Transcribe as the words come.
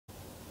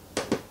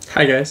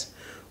Hi guys,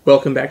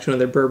 welcome back to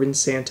another Bourbon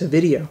Santa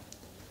video.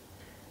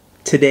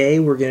 Today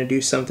we're going to do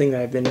something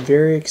that I've been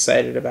very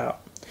excited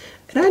about.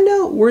 And I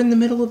know we're in the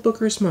middle of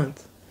Booker's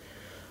Month,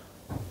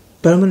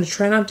 but I'm going to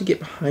try not to get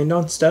behind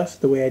on stuff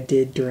the way I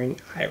did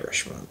during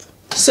Irish Month.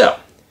 So,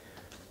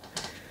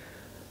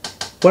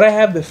 what I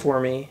have before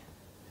me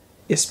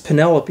is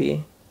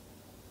Penelope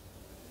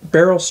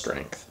Barrel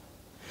Strength,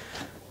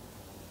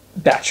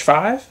 Batch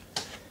 5,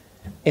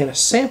 and a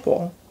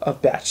sample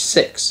of Batch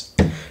 6.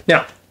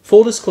 Now,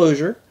 full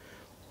disclosure,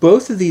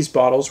 both of these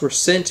bottles were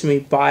sent to me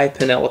by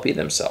Penelope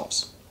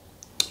themselves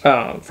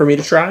for me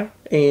to try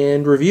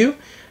and review,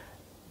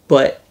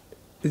 but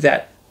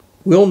that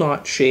will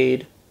not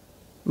shade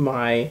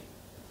my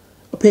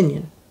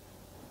opinion.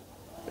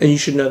 And you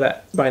should know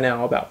that by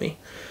now about me,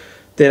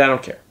 that I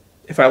don't care.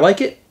 If I like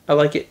it, I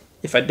like it.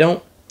 If I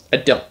don't, I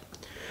don't.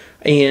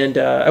 And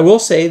I will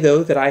say,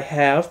 though, that I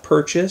have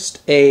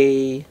purchased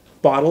a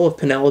bottle of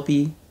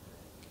Penelope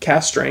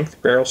Cask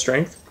Strength, Barrel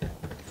Strength,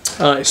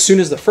 as soon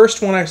as the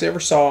first one I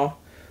ever saw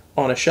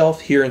on a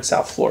shelf here in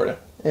South Florida.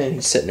 And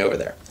he's sitting over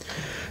there.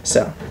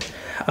 So,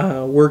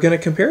 we're going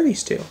to compare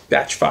these two,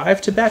 Batch 5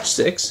 to Batch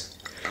 6,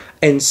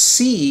 and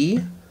see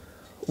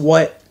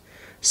what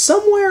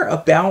somewhere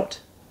about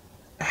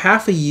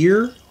half a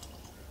year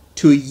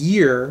to a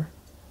year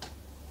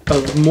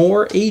of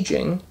more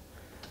aging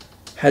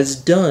has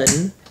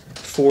done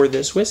for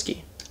this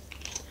whiskey.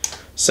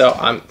 So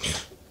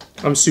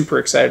I'm super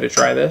excited to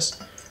try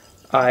this.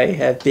 I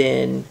have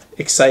been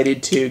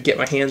excited to get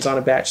my hands on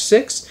a Batch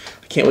 6.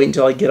 I can't wait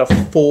until I get a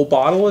full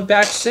bottle of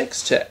Batch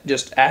 6 to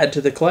just add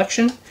to the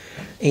collection.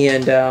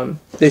 And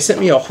they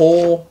sent me a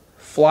whole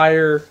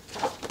flyer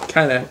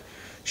kind of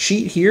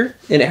sheet here,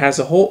 and it has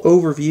a whole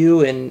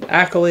overview and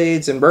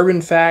accolades and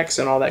bourbon facts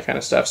and all that kind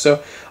of stuff.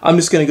 So I'm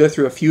just going to go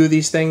through a few of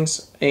these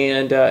things,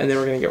 and then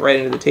we're going to get right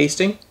into the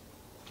tasting.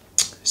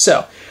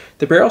 So,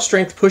 the barrel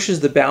strength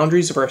pushes the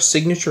boundaries of our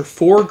signature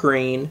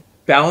 4-grain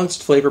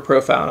balanced flavor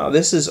profile. Now,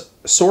 this is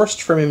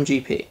sourced from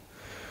MGP,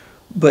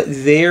 but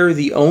they're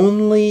the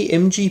only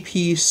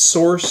MGP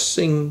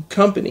sourcing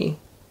company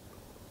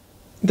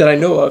that I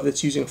know of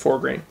that's using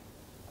 4-grain.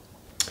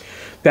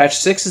 Batch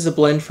 6 is a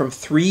blend from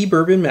 3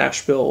 bourbon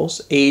mash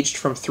bills, aged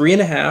from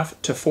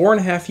 3.5 to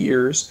 4.5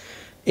 years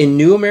in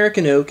new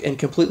American oak and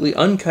completely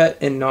uncut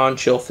and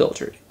non-chill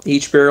filtered.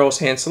 Each barrel is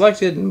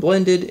hand-selected and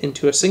blended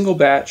into a single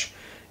batch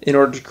in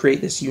order to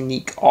create this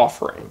unique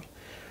offering.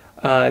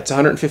 It's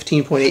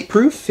 115.8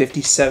 proof,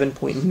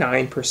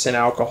 57.9%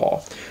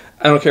 alcohol.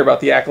 I don't care about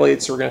the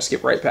accolades, so we're going to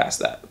skip right past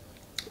that.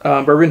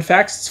 Bourbon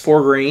facts, it's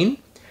 4-grain.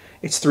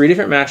 It's 3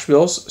 different mash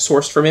bills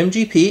sourced from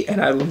MGP,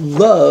 and I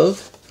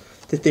love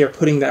that they are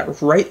putting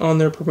that right on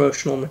their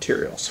promotional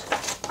materials.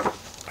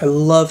 I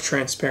love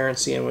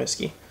transparency in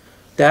whiskey.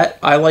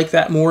 I like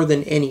that more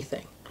than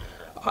anything.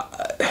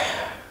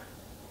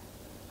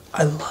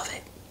 I love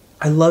it.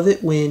 I love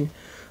it when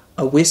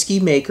a whiskey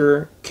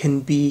maker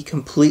can be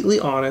completely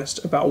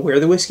honest about where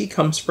the whiskey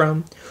comes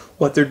from,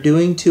 what they're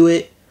doing to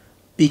it,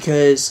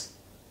 because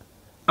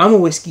I'm a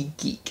whiskey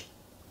geek.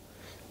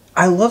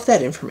 I love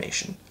that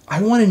information.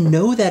 I want to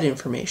know that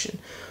information.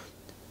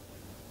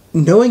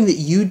 Knowing that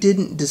you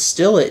didn't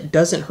distill it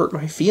doesn't hurt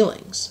my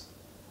feelings.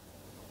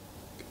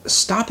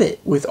 Stop it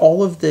with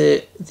all of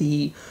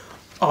the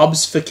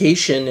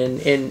obfuscation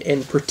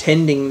and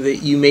pretending that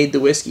you made the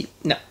whiskey.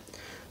 No.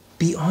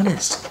 Be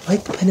honest,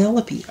 like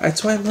Penelope.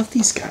 That's why I love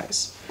these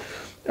guys.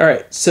 All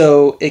right,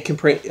 so it can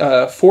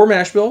 4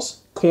 mash bills: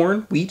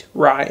 corn, wheat,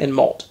 rye, and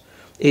malt.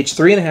 Aged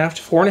 3.5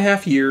 to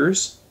 4.5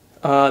 years.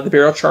 The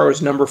barrel char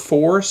was number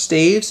 4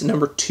 staves,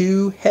 number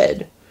 2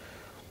 head.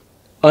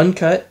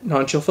 Uncut,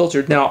 non-chill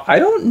filtered. Now, I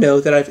don't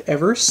know that I've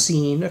ever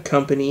seen a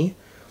company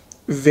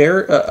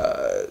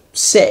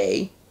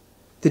say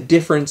the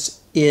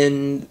difference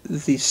in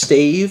the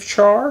stave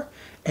char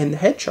and the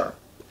head char.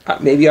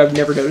 Maybe I've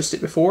never noticed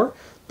it before,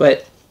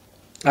 but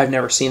I've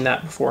never seen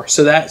that before.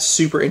 So that's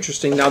super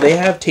interesting. Now, they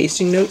have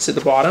tasting notes at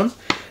the bottom,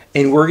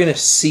 and we're going to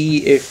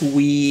see if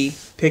we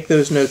pick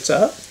those notes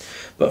up.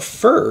 But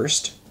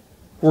first,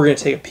 we're going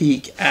to take a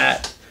peek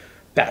at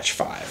Batch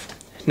 5.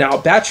 Now,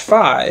 Batch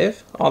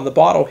 5 on the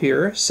bottle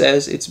here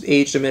says it's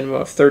aged a minimum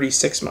of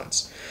 36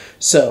 months.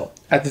 So,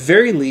 at the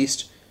very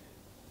least,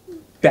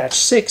 Batch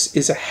 6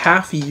 is a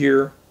half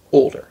year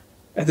older.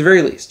 At the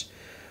very least.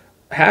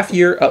 A half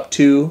year up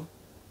to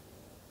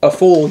a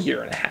full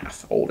year and a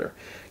half older,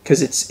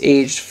 because it's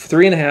aged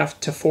 3.5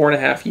 to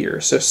 4.5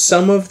 years. So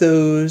some of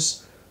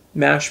those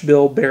mash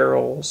bill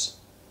barrels,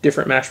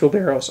 different mash bill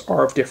barrels,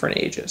 are of different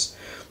ages.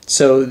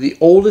 So the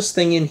oldest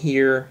thing in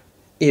here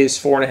is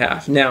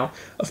 4.5. Now,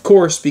 of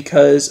course,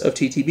 because of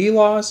TTB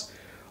laws,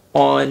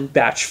 on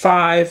Batch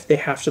 5, they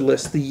have to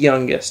list the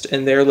youngest,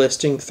 and they're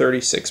listing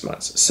 36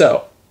 months.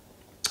 So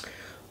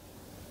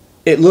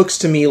it looks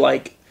to me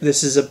like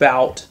this is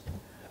about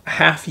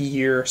half a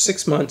year,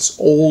 6 months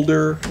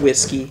older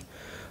whiskey,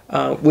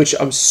 which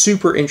I'm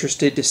super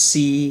interested to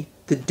see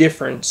the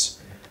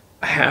difference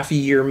a half a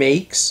year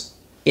makes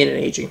in an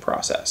aging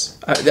process.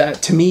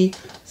 That, to me,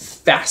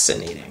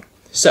 fascinating.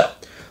 So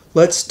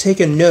let's take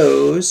a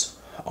nose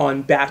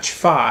on batch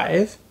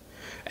 5,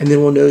 and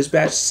then we'll nose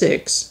batch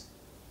 6,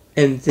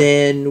 and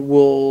then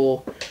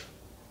we'll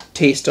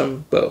taste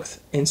them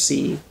both and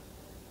see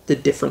the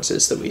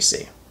differences that we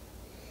see.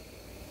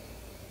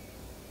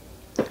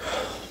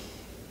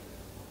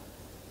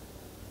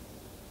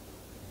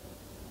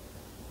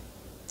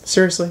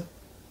 Seriously.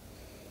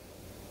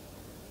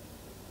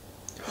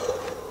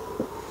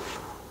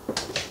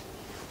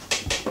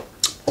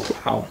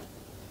 Wow.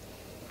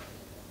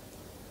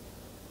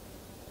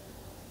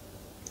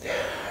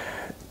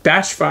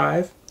 Batch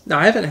 5. Now,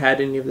 I haven't had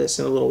any of this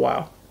in a little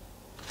while.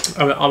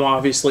 I'm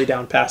obviously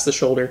down past the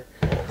shoulder.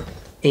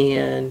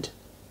 And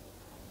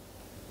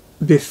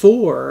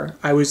before,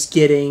 I was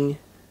getting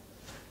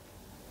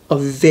a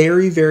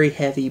very, very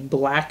heavy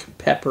black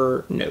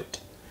pepper note.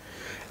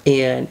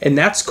 And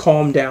that's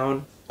calmed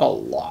down a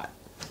lot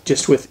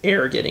just with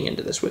air getting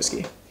into this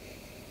whiskey.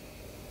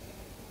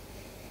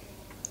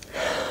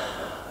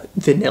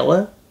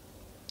 Vanilla.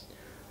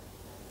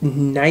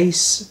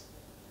 Nice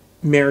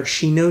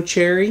maraschino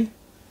cherry.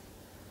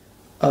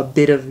 A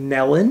bit of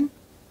melon.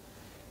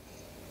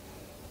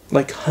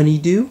 Like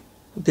honeydew.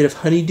 A bit of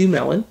honeydew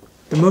melon.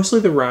 But mostly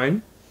the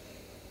rind.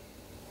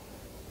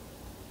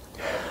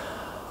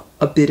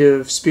 A bit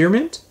of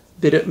spearmint.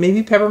 A bit of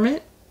maybe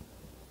peppermint.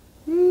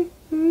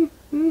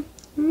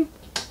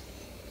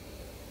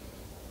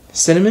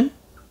 Cinnamon.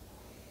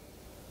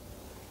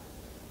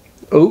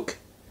 Oak.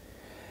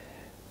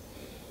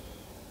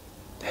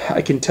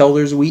 I can tell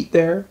there's wheat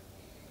there.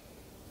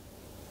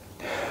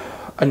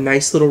 A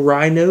nice little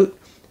rye note.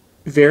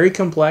 Very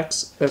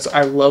complex.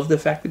 I love the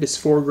fact that it's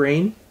 4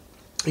 grain.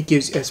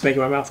 It's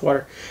making my mouth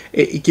water.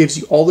 It gives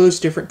you all those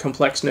different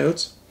complex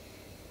notes.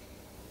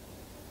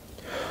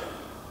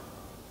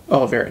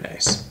 Oh, very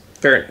nice.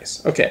 Very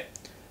nice. Okay.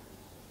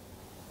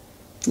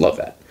 Love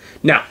that.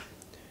 Now,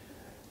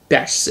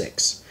 batch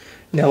 6.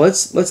 Now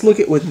let's look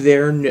at what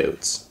their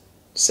notes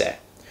say.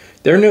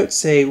 Their notes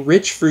say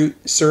rich fruit,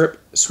 syrup,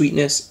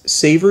 sweetness,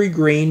 savory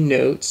grain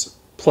notes,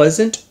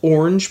 pleasant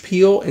orange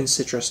peel, and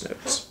citrus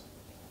notes.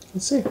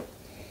 Let's see.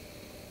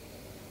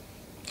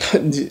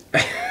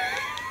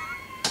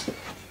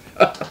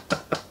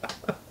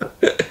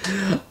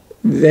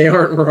 They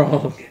aren't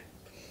wrong.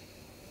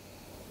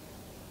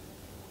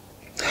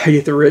 I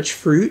get the rich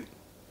fruit.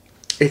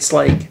 It's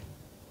like,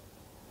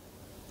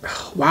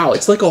 wow,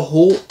 it's like a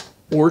whole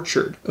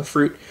orchard of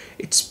fruit.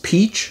 It's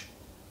peach.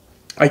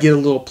 I get a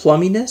little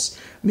plumminess,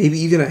 maybe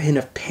even a hint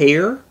of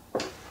pear.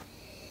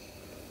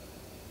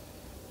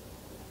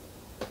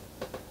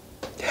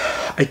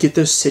 I get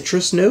those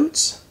citrus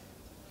notes.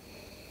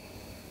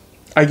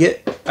 I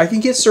can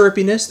get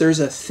syrupiness. There's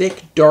a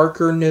thick,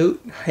 darker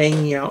note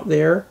hanging out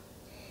there.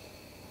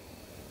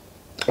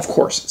 Of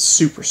course, it's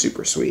super,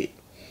 super sweet.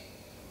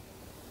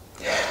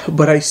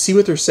 But I see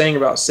what they're saying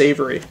about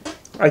savory.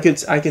 I can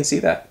see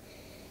that.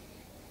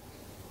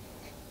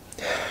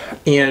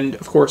 And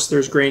of course,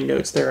 there's grain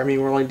notes there. I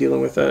mean, we're only dealing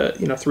with a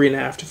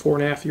 3.5 to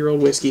 4.5 year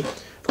old whiskey.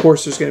 Of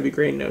course, there's going to be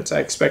grain notes. I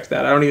expect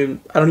that. I don't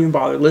even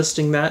bother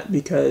listing that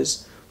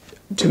because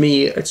to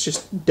me, it's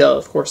just duh.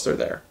 Of course, they're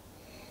there.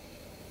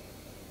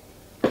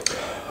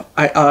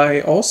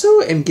 I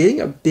also am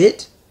getting a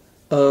bit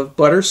of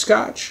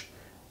butterscotch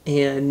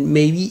and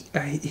maybe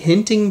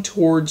hinting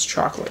towards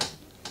chocolate.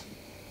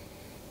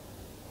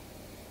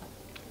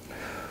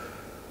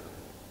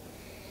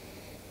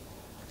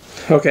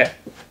 Okay,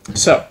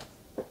 so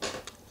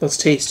let's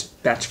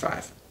taste batch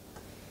 5.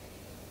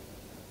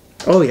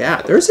 Oh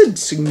yeah, there's a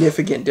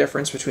significant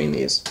difference between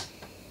these.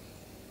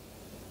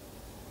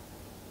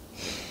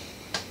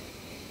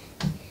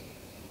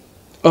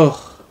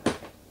 Oh,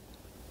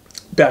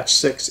 batch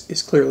 6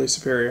 is clearly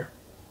superior.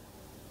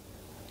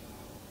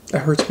 That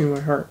hurts me in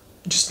my heart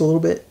just a little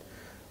bit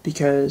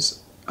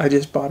because I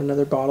just bought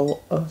another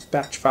bottle of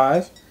batch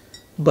 5,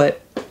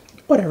 but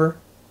whatever.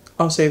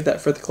 I'll save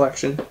that for the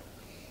collection.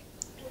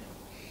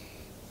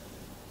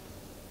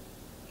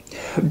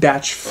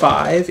 Batch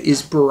 5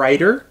 is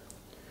brighter.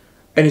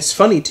 And it's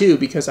funny too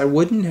because I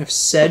wouldn't have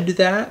said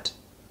that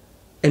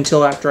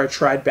until after I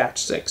tried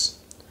batch 6.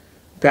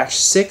 Batch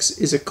 6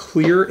 is a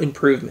clear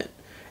improvement.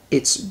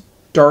 It's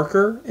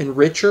darker and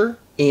richer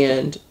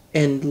and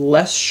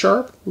less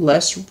sharp,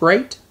 less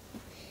bright.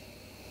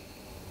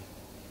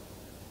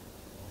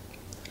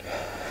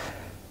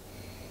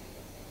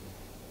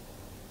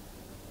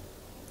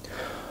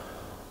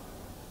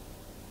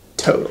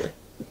 Totally.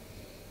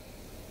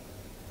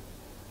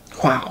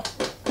 Wow.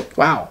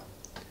 Wow.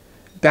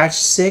 Batch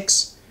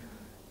 6.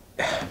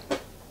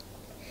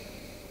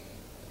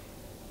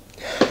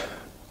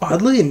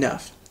 Oddly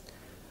enough,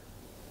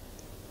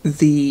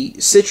 the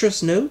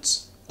citrus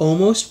notes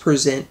almost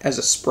present as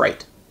a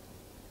Sprite.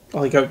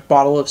 Like a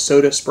bottle of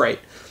soda Sprite.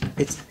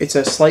 It's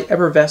a slight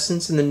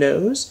effervescence in the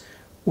nose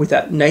with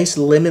that nice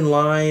lemon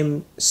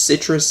lime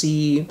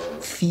citrusy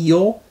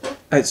feel.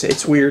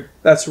 It's weird.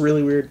 That's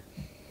really weird.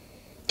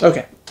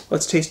 Okay,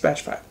 let's taste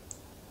batch 5.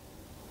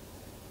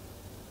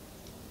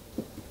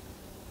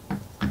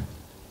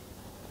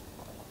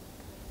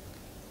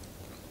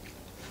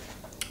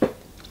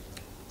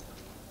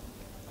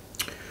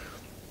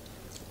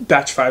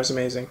 Batch 5 is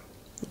amazing.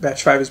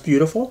 Batch 5 is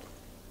beautiful.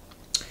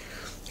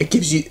 It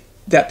gives you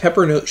that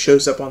pepper note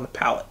shows up on the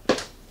palate.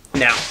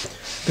 Now,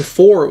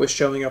 before it was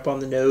showing up on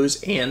the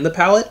nose and the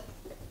palate.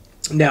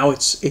 Now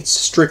it's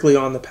strictly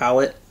on the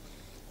palate.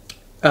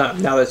 Now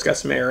that it's got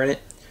some air in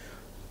it.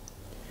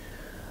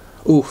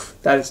 Oof,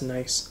 that is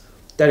nice.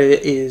 That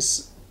it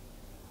is.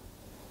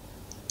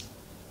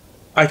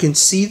 I can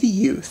see the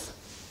youth.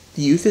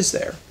 The youth is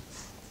there.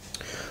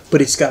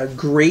 But it's got a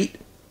great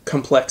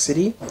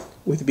complexity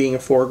with being a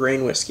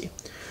 4-grain whiskey.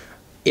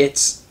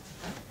 It's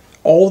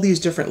all these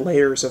different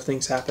layers of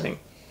things happening.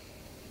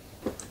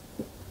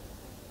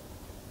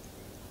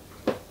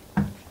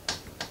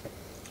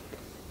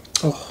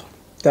 Oh,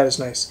 that is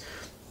nice.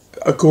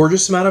 A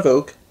gorgeous amount of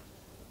oak.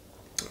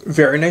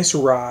 Very nice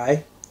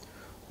rye.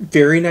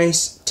 Very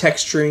nice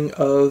texturing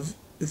of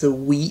the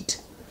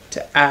wheat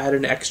to add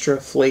an extra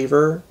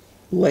flavor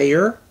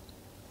layer.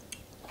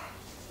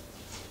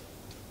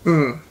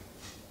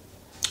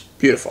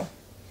 Beautiful.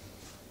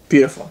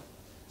 Beautiful.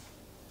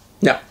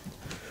 Now,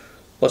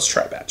 let's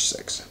try batch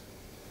 6.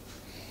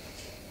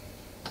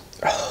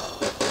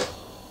 Oh,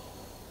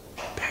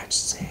 batch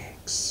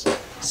 6.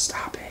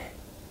 Stop it.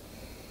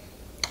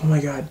 Oh my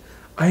god.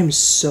 I am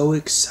so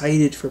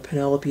excited for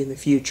Penelope in the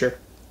future.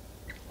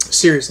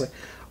 Seriously.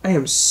 I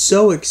am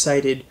so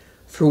excited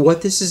for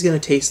what this is going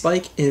to taste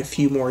like in a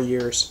few more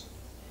years.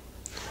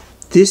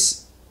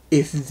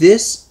 If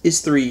this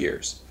is 3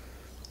 years,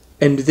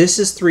 and this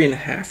is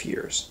 3.5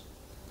 years,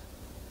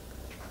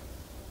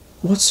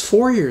 what's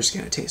 4 years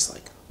going to taste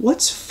like?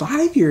 What's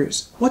 5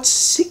 years? What's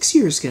 6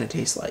 years going to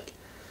taste like?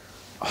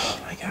 Oh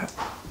my god.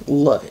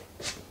 Love it.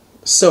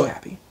 So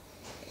happy.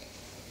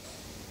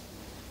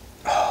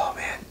 Oh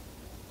man.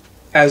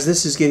 As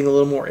this is getting a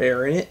little more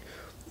air in it,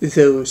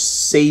 those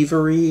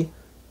savory,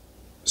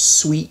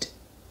 sweet,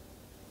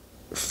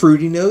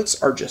 fruity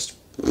notes are just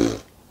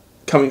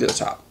coming to the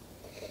top.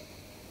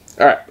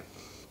 Alright.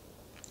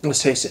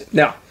 Let's taste it.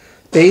 Now,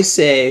 they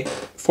say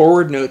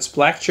forward notes,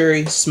 black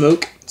cherry,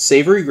 smoke,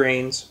 savory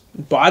grains,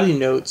 body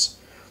notes,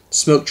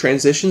 smoke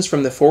transitions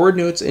from the forward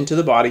notes into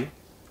the body,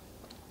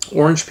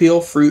 orange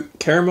peel, fruit,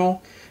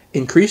 caramel,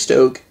 increased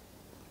oak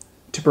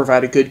to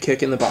provide a good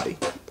kick in the body.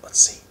 Let's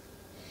see.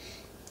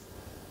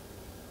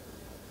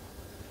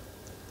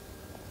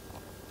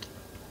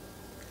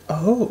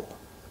 Oh.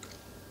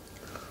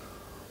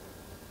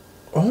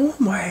 Oh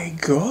my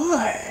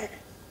god.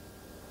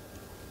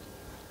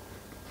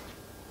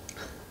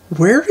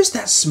 Where does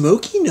that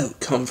smoky note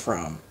come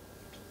from?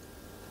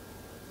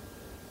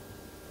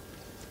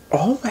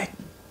 Oh my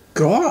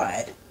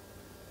god.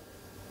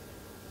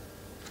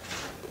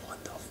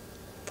 What the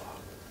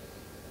fuck?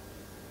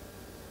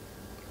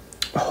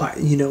 Oh,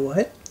 you know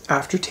what?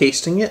 After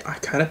tasting it, I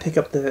kind of pick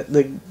up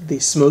the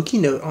smoky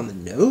note on the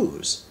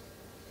nose.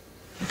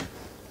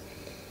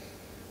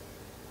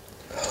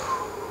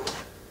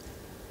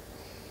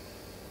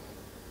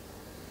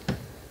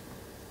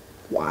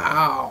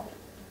 Wow.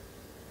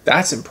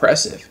 That's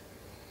impressive.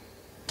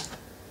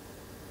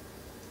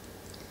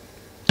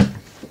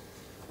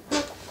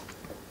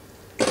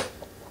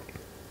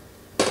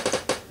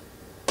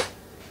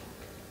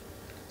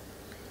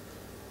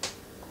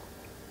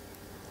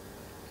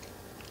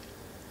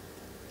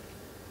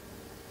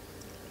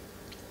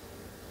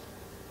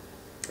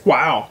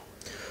 Wow.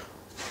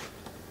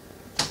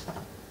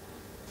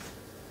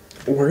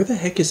 Where the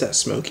heck is that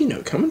smoky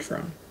note coming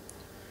from?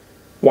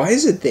 Why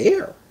is it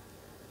there?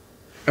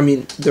 I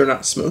mean, they're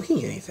not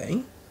smoking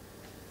anything.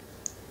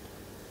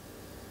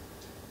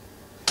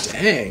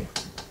 Dang.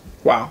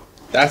 Wow.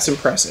 That's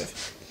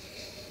impressive.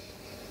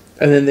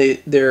 And then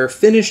their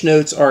finish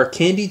notes are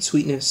candied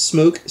sweetness,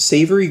 smoke,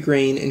 savory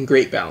grain, and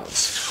great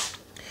balance.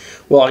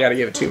 Well, I gotta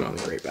give it to them on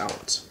the great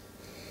balance.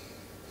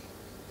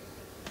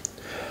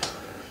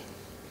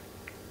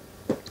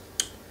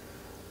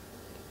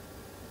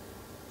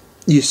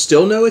 You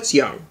still know it's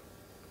young.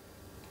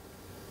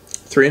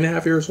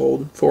 3.5 years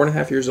old,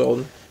 4.5 years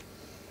old.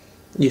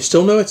 You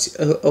still know it's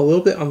a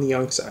little bit on the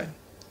young side.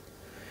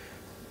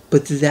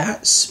 But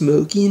that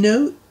smoky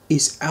note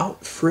is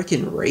out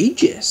frickin'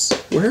 rageous.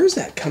 Where is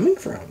that coming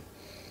from?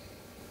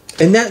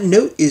 And that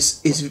note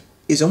is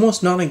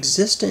almost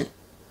non-existent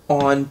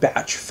on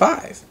batch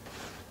 5.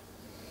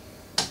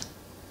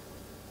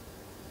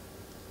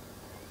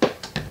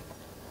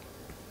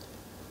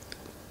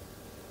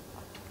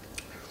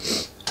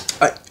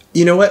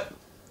 You know what?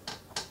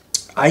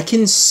 I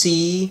can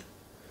see,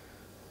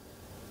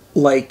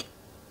 like,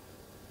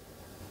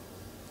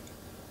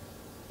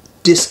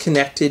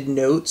 disconnected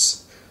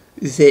notes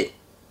that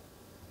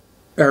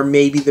are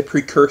maybe the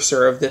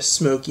precursor of this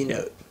smoky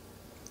note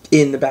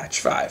in the batch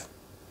 5.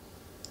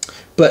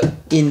 But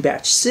in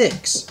batch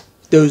 6,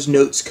 those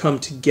notes come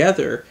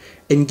together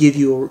and give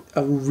you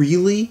a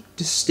really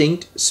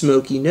distinct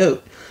smoky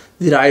note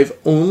that I've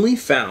only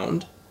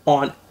found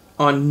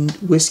on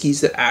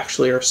whiskeys that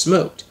actually are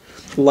smoked.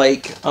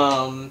 Like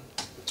the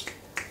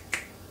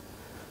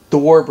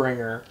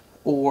Warbringer,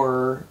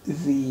 or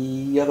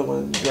the other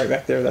one right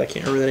back there that I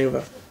can't remember the name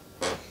of.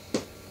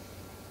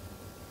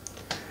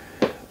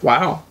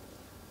 Wow.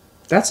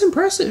 That's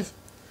impressive.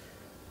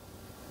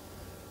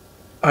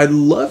 I'd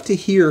love to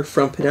hear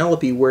from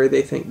Penelope where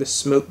they think the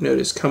smoke note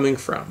is coming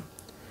from,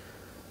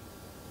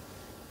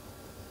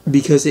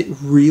 because it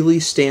really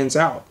stands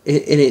out.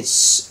 And it's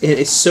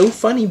so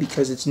funny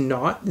because it's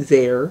not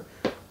there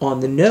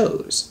on the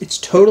nose. It's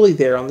totally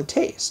there on the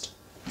taste.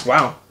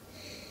 Wow.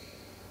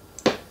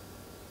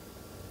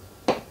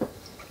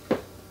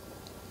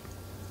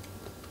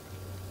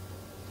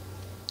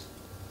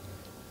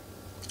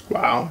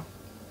 Wow.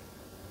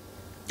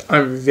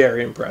 I'm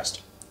very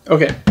impressed.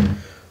 Okay.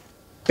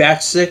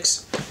 Batch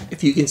 6,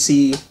 if you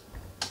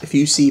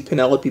see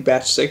Penelope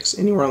batch 6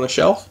 anywhere on the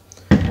shelf,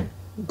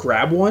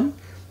 grab one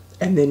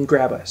and then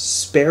grab a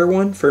spare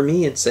one for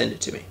me and send it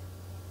to me.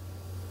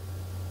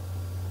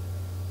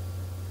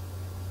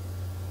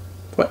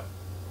 What?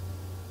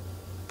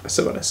 I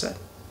said what I said.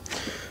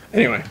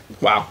 Anyway,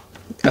 wow.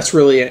 That's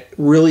really,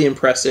 really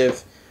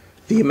impressive.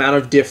 The amount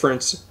of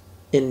difference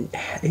in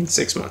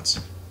 6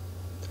 months.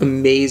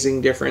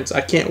 Amazing difference.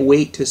 I can't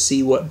wait to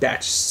see what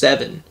batch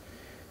 7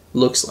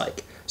 looks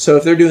like. So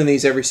if they're doing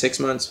these every 6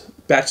 months,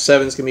 batch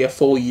 7 is going to be a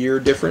full year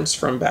difference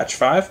from batch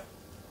 5.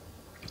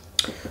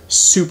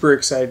 Super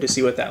excited to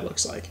see what that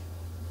looks like.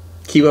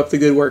 Keep up the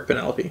good work,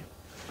 Penelope.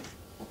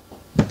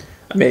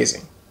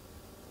 Amazing.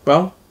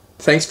 Well,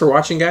 thanks for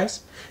watching,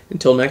 guys.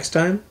 Until next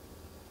time,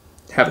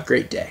 have a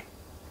great day.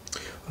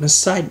 On a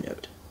side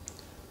note,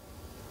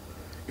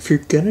 if you're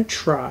going to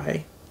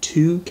try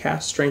 2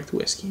 cast strength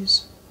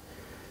whiskeys,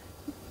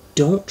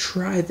 don't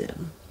try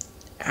them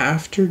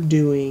after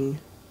doing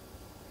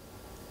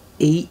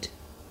 8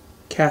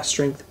 cast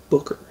strength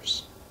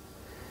Bookers,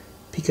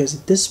 because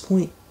at this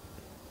point,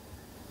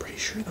 I'm pretty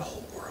sure the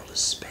whole world is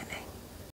spinning.